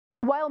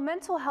While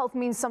mental health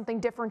means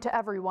something different to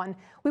everyone,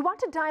 we want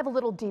to dive a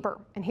little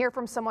deeper and hear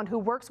from someone who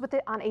works with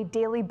it on a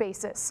daily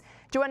basis.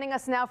 Joining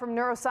us now from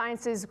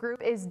NeuroSciences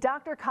Group is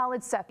Dr.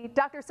 Khalid Sethi.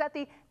 Dr.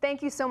 Sethi,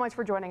 thank you so much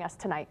for joining us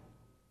tonight.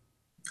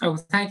 Oh,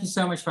 thank you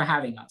so much for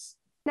having us.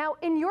 Now,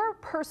 in your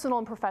personal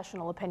and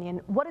professional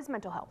opinion, what is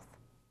mental health?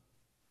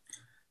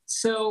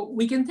 So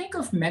we can think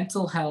of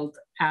mental health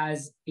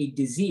as a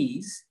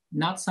disease,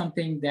 not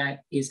something that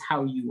is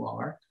how you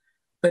are,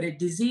 but a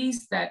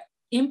disease that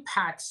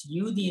impacts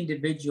you, the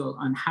individual,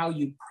 on how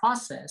you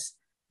process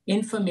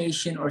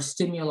information or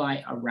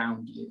stimuli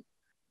around you.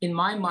 In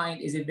my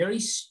mind, is a very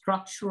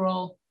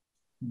structural,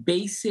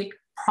 basic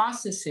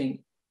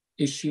processing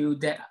issue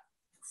that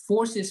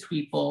forces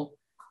people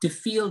to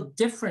feel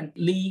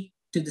differently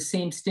to the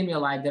same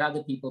stimuli that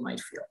other people might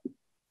feel.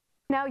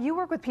 Now, you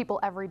work with people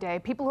every day,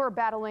 people who are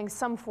battling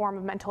some form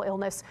of mental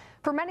illness.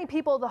 For many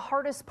people, the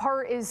hardest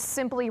part is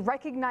simply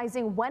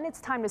recognizing when it's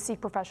time to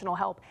seek professional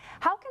help.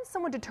 How can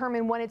someone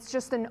determine when it's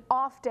just an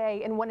off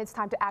day and when it's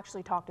time to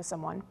actually talk to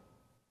someone?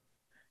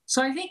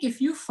 So I think if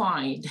you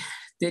find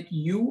that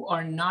you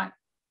are not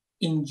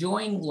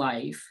enjoying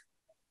life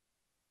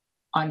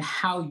on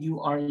how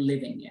you are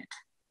living it,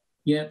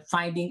 you're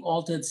finding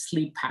altered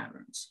sleep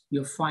patterns,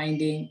 you're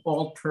finding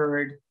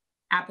altered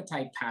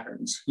appetite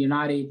patterns,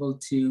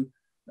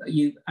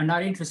 you are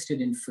not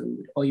interested in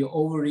food, or you're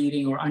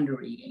overeating or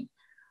undereating.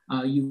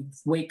 You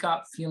wake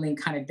up feeling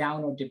kind of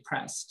down or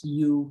depressed.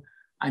 You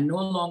are no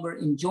longer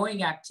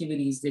enjoying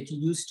activities that you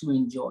used to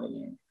enjoy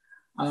in.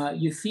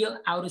 You feel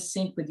out of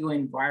sync with your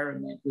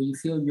environment, where you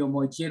feel you're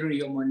more jittery,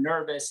 you're more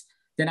nervous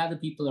than other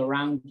people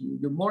around you.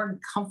 You're more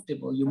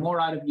uncomfortable, you're more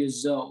out of your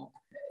zone.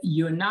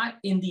 You're not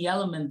in the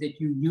element that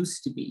you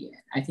used to be in.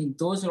 I think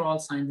those are all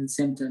signs and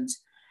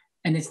symptoms.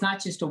 And it's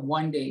not just a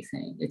one-day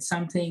thing. It's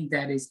something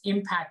that is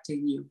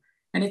impacting you.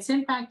 And it's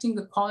impacting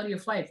the quality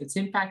of life. It's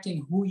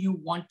impacting who you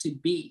want to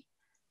be.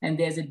 And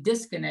there's a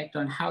disconnect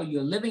on how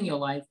you're living your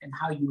life and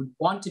how you would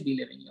want to be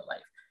living your life.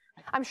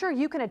 I'm sure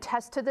you can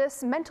attest to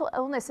this. Mental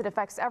illness, it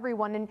affects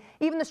everyone, and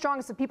even the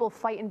strongest of people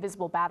fight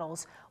invisible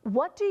battles.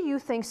 What do you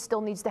think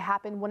still needs to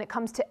happen when it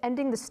comes to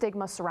ending the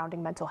stigma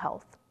surrounding mental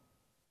health?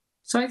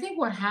 So I think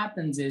what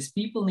happens is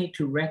people need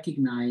to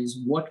recognize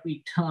what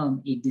we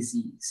term a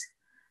disease.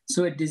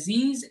 So a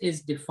disease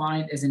is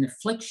defined as an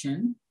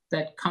affliction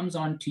that comes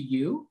onto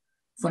you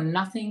for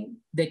nothing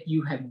that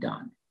you have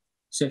done.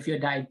 So if you're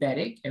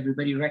diabetic,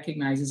 everybody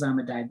recognizes I'm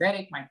a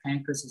diabetic, my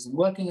pancreas isn't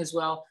working as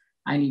well,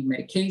 I need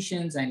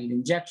medications, I need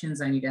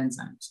injections, I need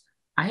enzymes.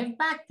 I have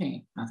back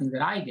pain, nothing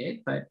that I did,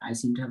 but I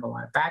seem to have a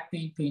lot of back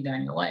pain, pain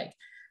down your leg.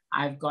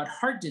 I've got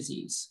heart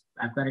disease,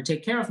 I've got to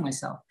take care of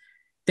myself.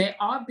 There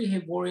are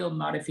behavioral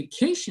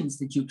modifications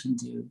that you can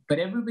do, but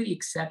everybody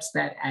accepts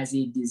that as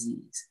a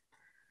disease.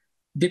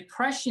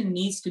 Depression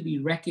needs to be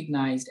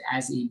recognized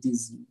as a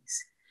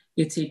disease.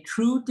 It's a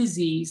true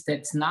disease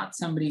that's not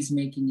somebody's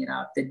making it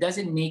up, that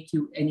doesn't make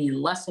you any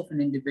less of an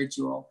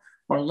individual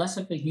or less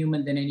of a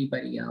human than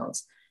anybody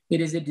else.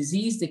 It is a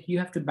disease that you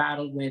have to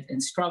battle with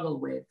and struggle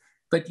with,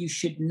 but you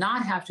should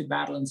not have to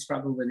battle and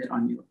struggle with it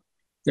on your own.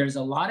 There's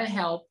a lot of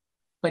help,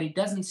 but it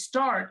doesn't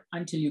start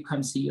until you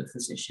come see your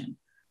physician.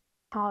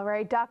 All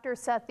right, Dr.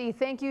 Sethi,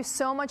 thank you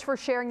so much for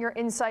sharing your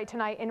insight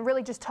tonight and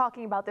really just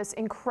talking about this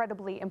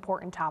incredibly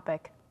important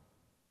topic.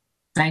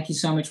 Thank you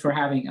so much for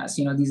having us.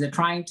 You know, these are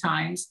trying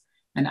times,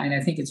 and I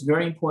think it's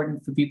very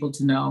important for people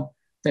to know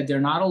that they're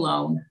not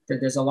alone, that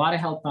there's a lot of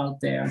help out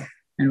there,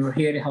 and we're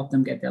here to help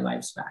them get their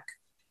lives back.